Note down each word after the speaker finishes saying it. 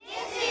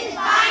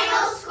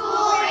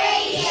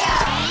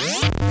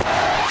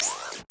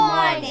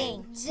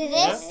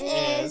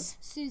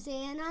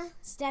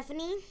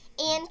Stefany,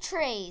 and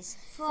Treyz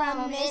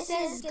from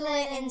Mrs.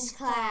 Glitton's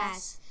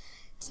class.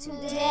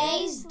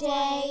 Today's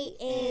day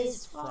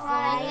is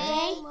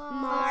Friday,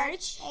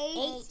 March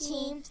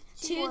 18,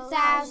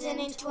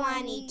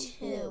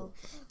 2022.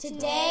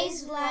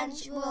 Today's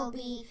lunch will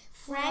be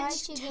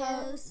French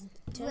toast,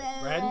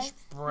 French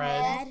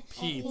bread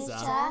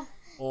pizza,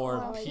 or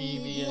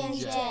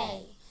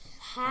PB&J.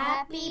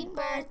 Happy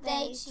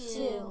birthday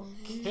to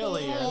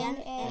Killian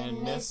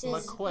and Miss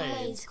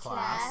McQuaid's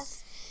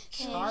class,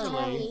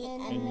 Charlie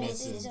and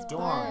Mrs.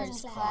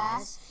 Dorn's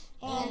class,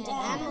 and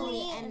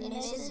Emily and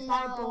Mrs.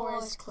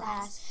 Barbour's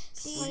class.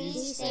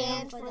 Please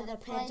stand for the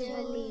Pledge of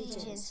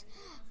Allegiance.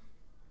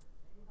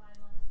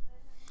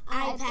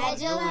 I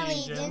pledge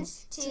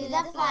allegiance to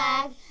the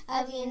flag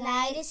of the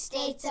United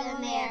States of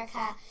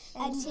America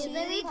and to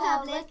the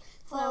republic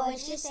for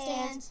which it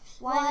stands,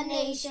 one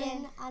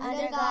nation,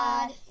 under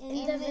God,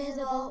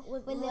 indivisible,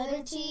 with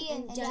liberty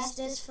and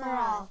justice for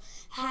all.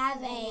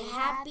 Have a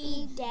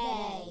happy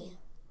day.